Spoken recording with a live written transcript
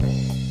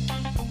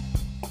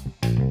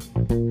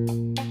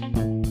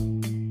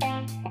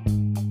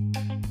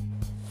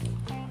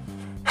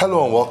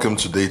Hello and welcome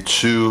to day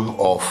 2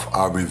 of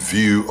our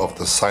review of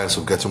the Science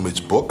of Getting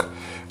Rich book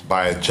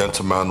by a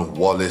gentleman,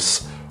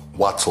 Wallace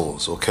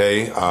Wattles.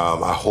 Okay,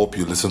 I hope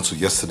you listened to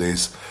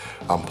yesterday's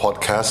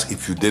podcast.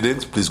 If you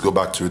didn't, please go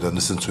back to it and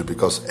listen to it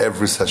because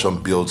every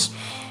session builds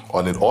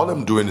on it. All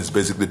I'm doing is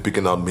basically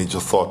picking out major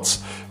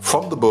thoughts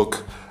from the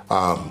book,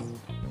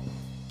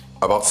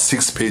 about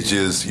 6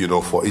 pages,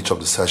 for each of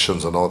the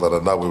sessions and all that.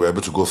 And that way we're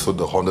able to go through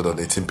the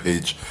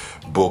 118-page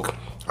book.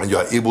 And you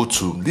are able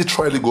to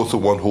literally go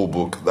through one whole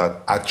book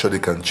that actually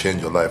can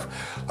change your life.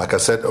 Like I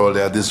said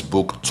earlier, this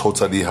book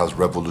totally has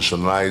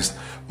revolutionized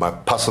my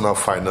personal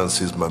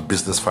finances, my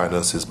business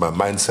finances, my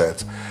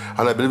mindset.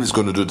 And I believe it's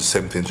going to do the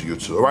same thing to you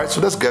too. All right, so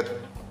let's get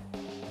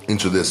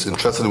into this.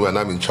 Interestingly, when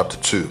I'm in chapter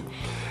 2.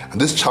 And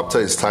this chapter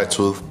is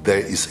titled, There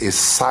is a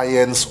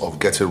Science of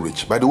Getting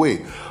Rich. By the way,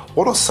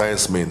 what does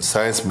science mean?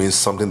 Science means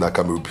something that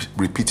can be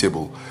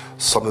repeatable,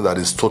 something that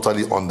is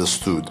totally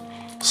understood,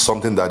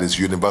 something that is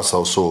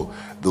universal. So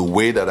the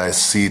way that I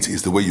see it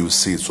is the way you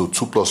see it. So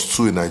 2 plus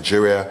 2 in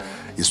Nigeria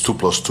is 2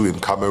 plus 2 in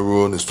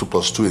Cameroon, is 2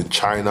 plus 2 in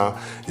China,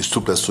 is 2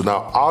 plus 2.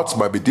 Now, art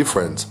might be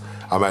different.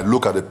 I might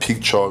look at a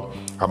picture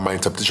and my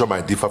interpretation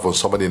might differ from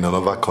somebody in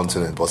another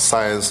continent, but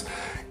science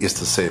is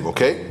the same,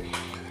 okay?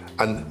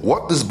 And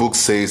what this book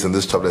says in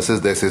this chapter, it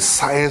says there's a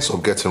science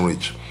of getting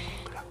rich.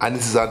 And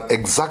it is an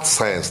exact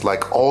science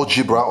like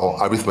algebra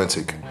or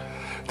arithmetic.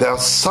 There are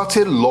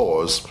certain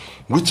laws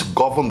which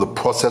govern the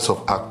process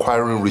of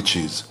acquiring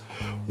riches.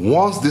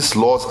 Once these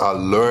laws are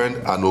learned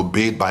and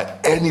obeyed by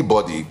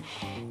anybody,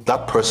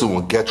 that person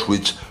will get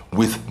rich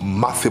with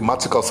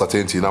mathematical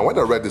certainty. Now, when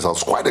I read this, I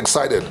was quite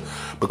excited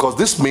because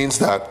this means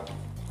that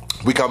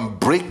we can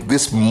break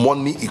this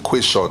money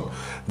equation,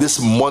 this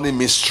money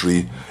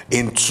mystery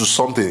into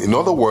something. In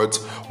other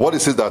words, what it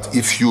says that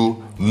if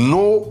you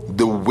know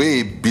the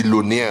way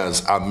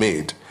billionaires are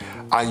made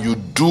and you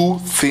do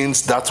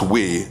things that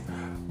way,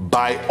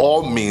 by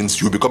all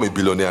means, you become a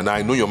billionaire. Now,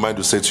 I know your mind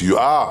will say to you,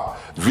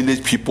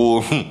 village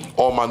people,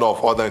 all manner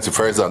of other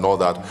interferences and all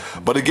that.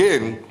 But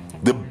again,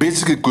 the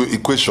basic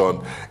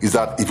equation is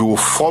that if you will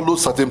follow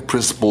certain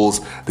principles,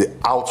 the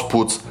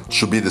output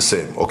should be the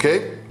same,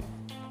 okay?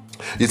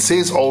 It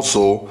says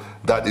also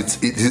that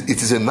it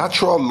is a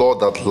natural law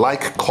that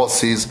like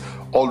causes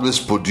always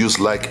produce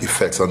like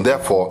effects. And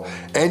therefore,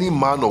 any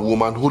man or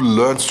woman who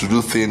learns to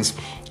do things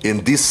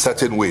in this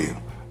certain way,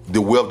 the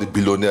way of the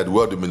billionaire, the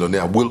way of the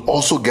millionaire, will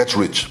also get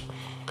rich.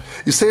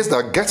 It says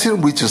that getting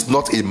rich is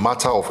not a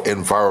matter of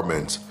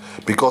environment,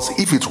 because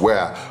if it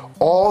were,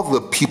 all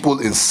the people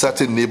in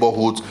certain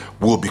neighborhoods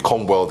will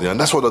become wealthy. And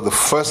that's one of the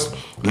first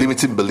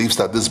limiting beliefs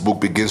that this book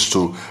begins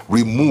to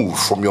remove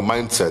from your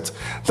mindset,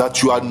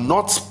 that you are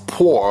not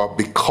poor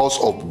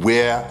because of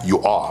where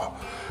you are.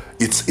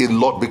 It's a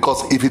lot,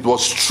 because if it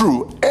was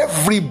true,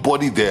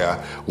 everybody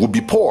there would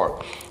be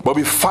poor. But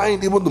we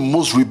find even the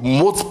most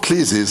remote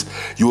places,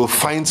 you will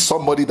find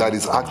somebody that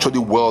is actually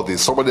wealthy,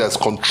 somebody that's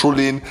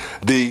controlling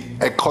the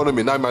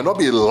economy. Now, it might not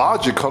be a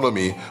large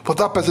economy, but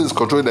that person is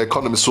controlling the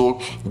economy.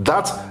 So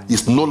that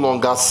is no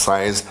longer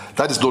science,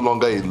 that is no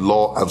longer a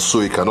law, and so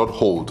it cannot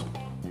hold.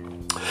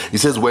 It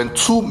says when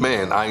 2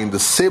 men are in the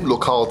same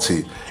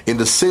locality, in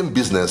the same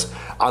business,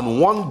 and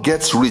one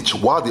gets rich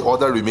while the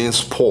other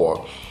remains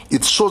poor,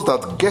 it shows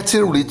that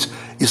getting rich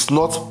is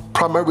not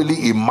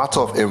primarily a matter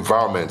of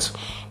environment.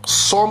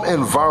 Some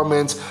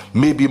environments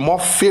may be more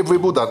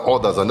favorable than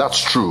others, and that's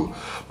true.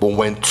 But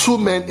when 2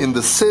 men in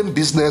the same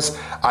business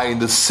are in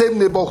the same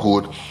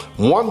neighborhood,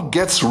 one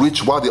gets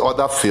rich while the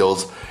other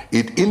fails,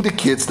 it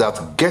indicates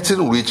that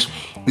getting rich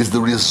is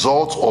the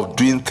result of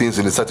doing things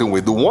in a certain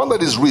way. The one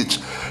that is rich,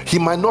 he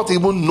might not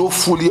even know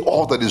fully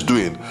all that he's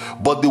doing,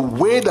 but the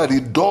way that he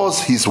does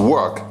his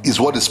work is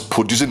what is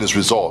producing his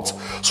results.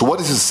 So what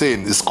this is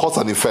saying is cause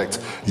and effect.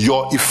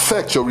 Your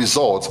effect, your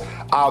results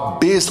are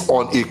based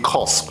on a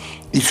cause.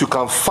 If you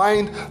can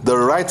find the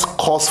right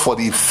cause for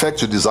the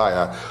effect you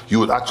desire, you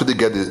will actually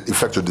get the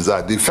effect you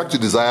desire. The effect you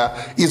desire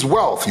is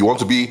wealth. You want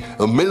to be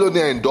a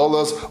millionaire in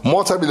dollars,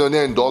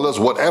 multi-millionaire in dollars,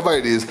 whatever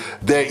it is,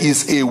 there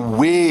is a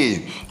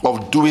way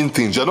of doing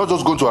things. You're not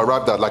just going to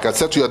arrive at, like I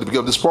said to you at the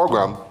beginning of this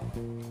program,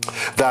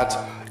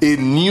 that a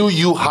new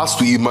you has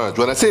to emerge.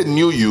 When I say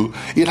new you,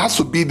 it has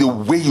to be the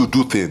way you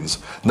do things.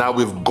 Now,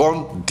 we've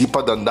gone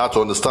deeper than that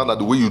to understand that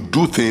the way you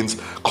do things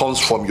comes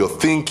from your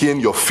thinking,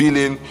 your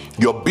feeling,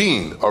 your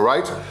being, all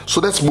right? So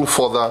let's move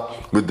further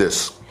with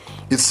this.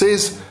 It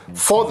says,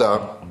 further,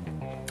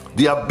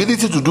 the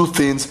ability to do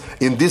things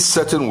in this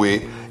certain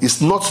way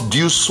is not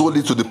due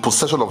solely to the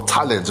possession of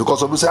talent,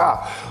 because some people say,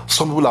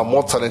 some people are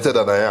more talented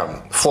than I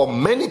am. For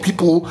many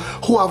people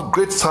who have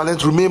great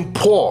talent remain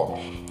poor.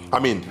 I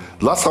mean,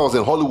 last time I was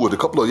in Hollywood a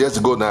couple of years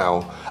ago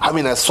now,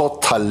 I saw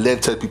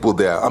talented people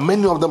there. And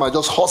many of them are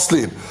just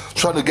hustling,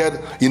 trying to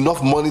get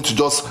enough money to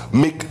just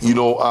make,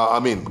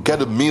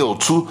 get a meal,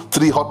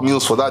 2-3 hot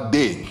meals for that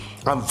day.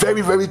 And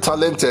very, very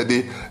talented.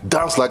 They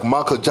dance like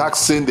Michael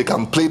Jackson. They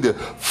can play the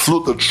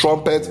flute, the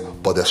trumpet,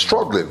 but they're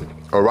struggling.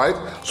 All right?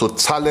 So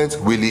talent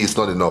really is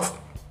not enough.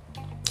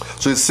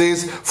 So it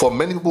says, for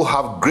many people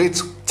have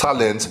great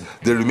talent,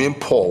 they remain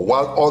poor,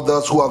 while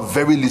others who have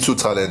very little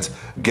talent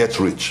get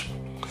rich.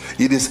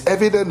 It is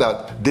evident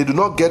that they do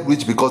not get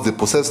rich because they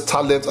possess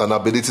talent and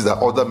abilities that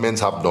other men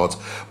have not,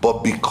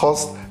 but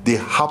because they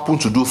happen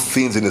to do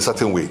things in a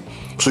certain way.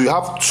 So you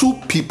have two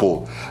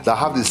people that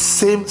have the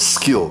same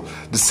skill,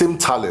 the same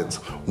talent.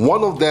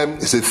 One of them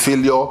is a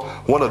failure,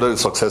 one of them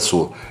is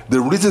successful. The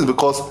reason is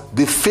because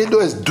the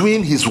failure is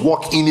doing his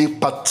work in a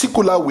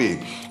particular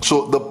way.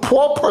 So the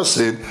poor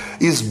person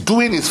is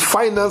doing his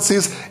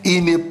finances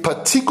in a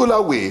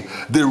particular way.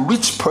 The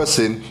rich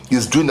person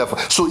is doing that.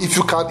 So if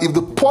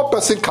the poor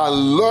person can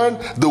learn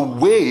the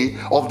way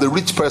of the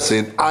rich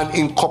person and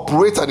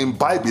incorporate and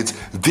imbibe it,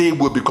 they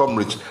will become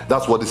rich.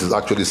 That's what this is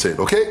actually saying,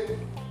 okay?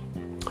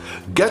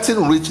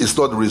 Getting rich is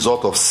not the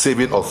result of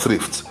saving or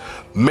thrift.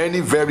 Many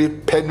very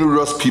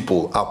penurious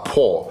people are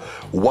poor,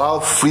 while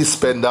free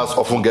spenders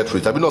often get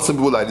rich. Have you not seen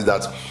people like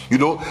that?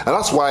 And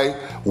that's why,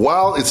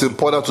 while it's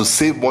important to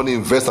save money,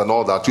 invest and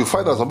all that, you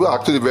find that some people are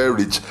actually very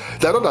rich.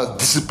 They're not as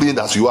disciplined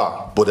as you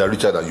are, but they're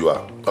richer than you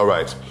are. All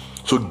right.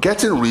 So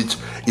getting rich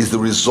is the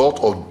result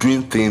of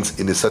doing things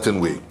in a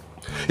certain way.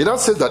 It now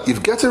says that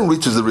if getting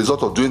rich is the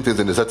result of doing things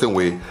in a certain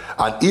way,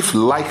 and if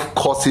like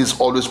causes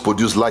always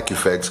produce like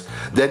effects,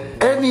 then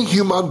any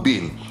human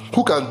being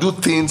who can do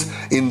things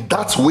in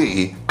that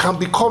way can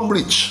become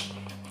rich.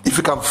 If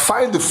you can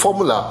find the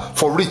formula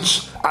for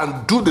rich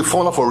and do the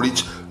formula for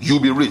rich, you'll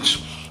be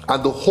rich.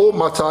 And the whole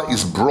matter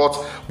is brought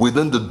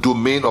within the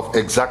domain of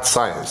exact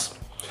science.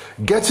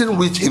 Getting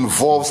rich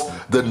involves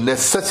the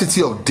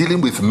necessity of dealing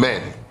with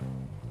men,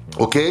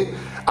 okay,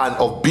 and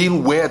of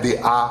being where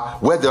there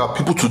are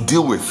people to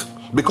deal with,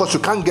 because you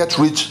can't get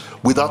rich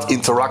without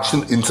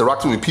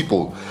interacting with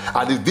people.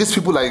 And if these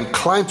people are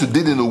inclined to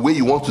deal in the way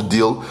you want to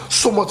deal,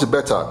 so much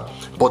better.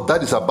 But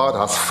that is about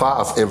as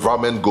far as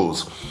environment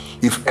goes.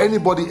 If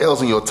anybody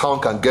else in your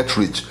town can get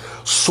rich,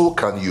 so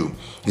can you.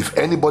 If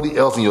anybody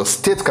else in your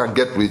state can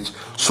get rich,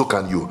 so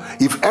can you.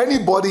 If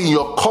anybody in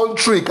your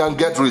country can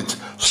get rich,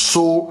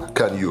 so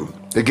can you.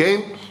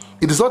 Again,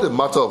 it is not a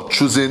matter of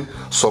choosing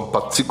some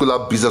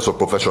particular business or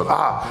profession.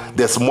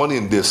 There's money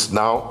in this.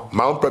 Now,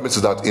 my own premise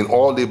is that in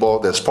all labor,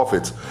 there's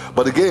profit.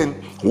 But again,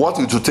 what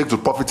it will take to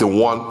profit in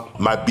one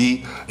might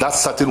be that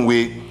certain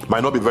way,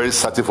 might not be very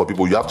certain for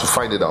people. You have to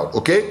find it out,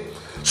 okay?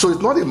 So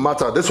it's not a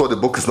matter, that's what the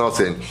book is now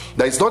saying,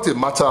 that it's not a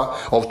matter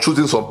of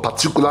choosing some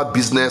particular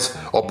business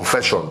or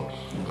profession.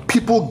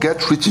 People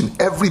get rich in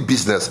every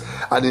business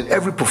and in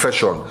every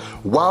profession,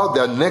 while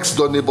their next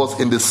door neighbors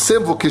in the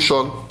same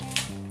vocation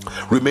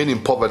remain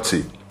in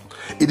poverty.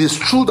 It is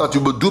true that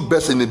you will do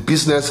best in a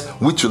business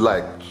which you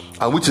like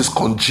and which is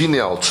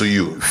congenial to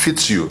you,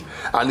 fits you.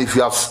 And if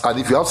you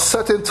have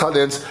certain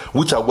talents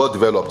which are well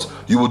developed,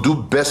 you will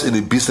do best in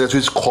a business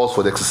which calls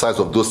for the exercise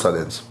of those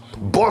talents.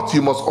 But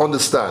you must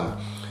understand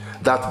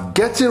that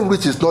getting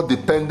rich is not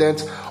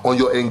dependent on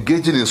your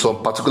engaging in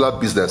some particular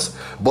business,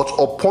 but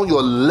upon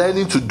your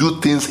learning to do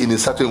things in a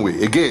certain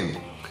way.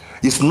 Again,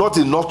 it's not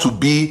enough to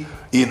be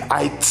in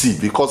IT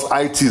because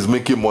IT is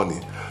making money.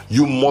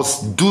 You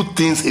must do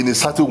things in a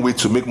certain way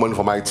to make money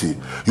from IT.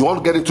 You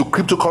want to get into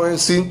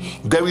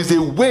cryptocurrency? There is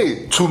a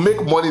way to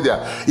make money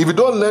there. If you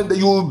don't learn that,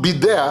 you will be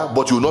there,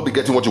 but you will not be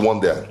getting what you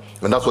want there.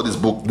 And that's what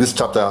this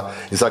chapter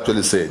is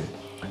actually saying.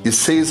 It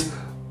says,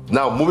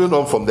 now moving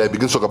on from there, it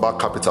begins to talk about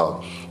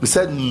capital. It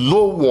said,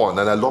 no one,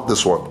 and I love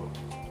this one,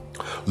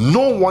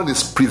 no one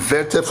is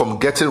prevented from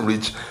getting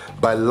rich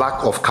by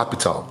lack of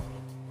capital.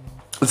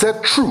 It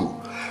said, true,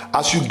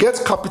 as you get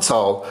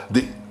capital,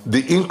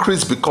 the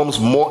increase becomes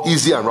more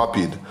easy and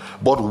rapid.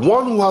 But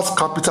one who has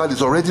capital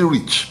is already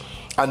rich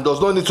and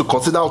does not need to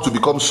consider how to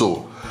become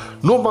so.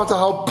 No matter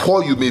how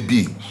poor you may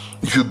be,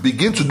 if you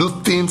begin to do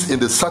things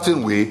in a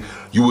certain way,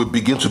 you will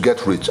begin to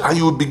get rich and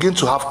you will begin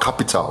to have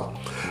capital.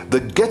 The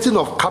getting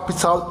of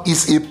capital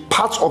is a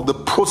part of the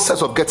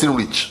process of getting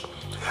rich.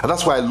 And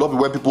that's why I love it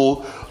when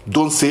people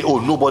don't say, oh,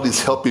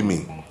 nobody's helping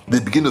me. They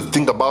begin to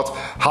think about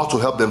how to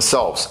help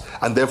themselves.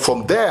 And then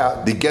from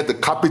there, they get the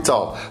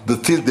capital, the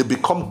things, they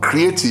become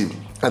creative.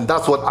 And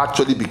that's what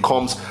actually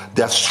becomes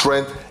their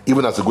strength,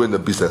 even as they go in the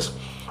business.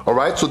 All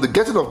right, so the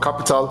getting of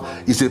capital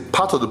is a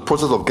part of the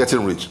process of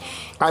getting rich.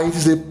 And it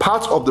is a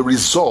part of the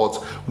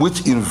result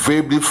which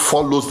invariably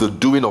follows the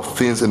doing of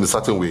things in a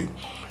certain way.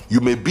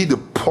 You may be the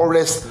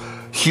poorest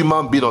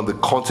human being on the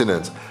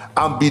continent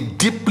and be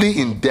deeply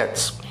in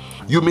debt.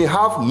 You may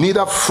have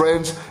neither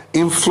friends,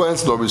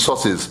 influence, nor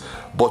resources.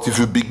 But if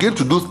you begin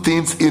to do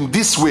things in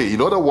this way,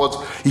 in other words,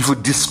 if you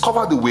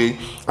discover the way,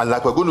 and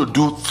like we're going to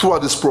do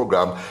throughout this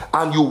program,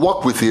 and you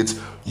work with it,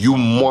 you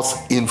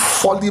must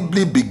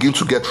infallibly begin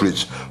to get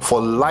rich. For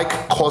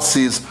like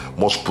causes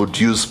must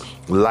produce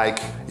like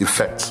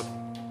effects.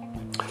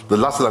 The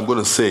last thing I'm going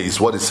to say is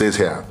what it says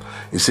here.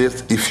 It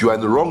says, if you are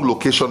in the wrong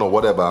location or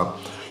whatever,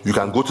 you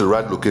can go to the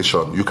right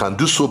location. You can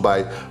do so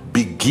by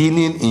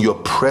beginning in your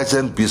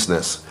present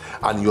business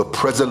and your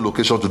present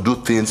location to do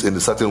things in a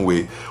certain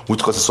way,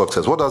 which causes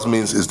success. What that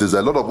means is there's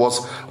a lot of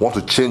us want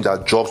to change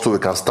our job so we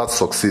can start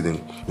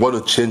succeeding. We want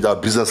to change our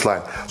business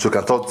line so we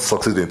can start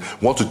succeeding.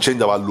 We want to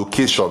change our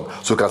location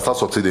so we can start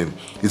succeeding.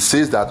 It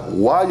says that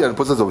while you're in the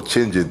process of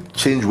changing,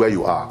 change where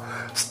you are.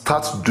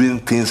 Start doing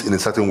things in a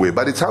certain way.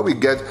 By the time we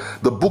get,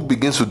 the book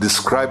begins to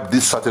describe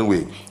this certain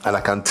way. And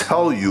I can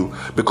tell you,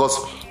 because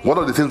one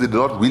of the things they did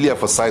not really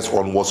emphasize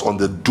on was on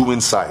the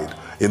doing side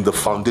in the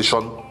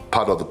foundation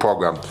part of the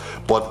program.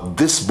 But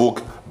this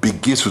book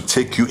begins to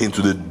take you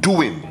into the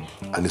doing.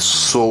 And it's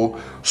so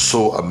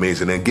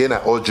amazing. Again,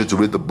 I urge you to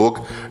read the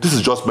book. This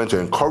is just meant to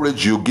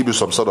encourage you, give you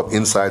some sort of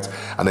insight,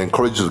 and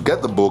encourage you to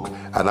get the book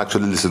and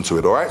actually listen to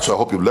it. All right? So I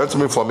hope you've learned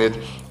something from it.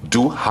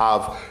 Do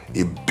have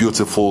a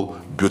beautiful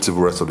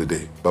rest of the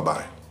day.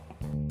 Bye-bye.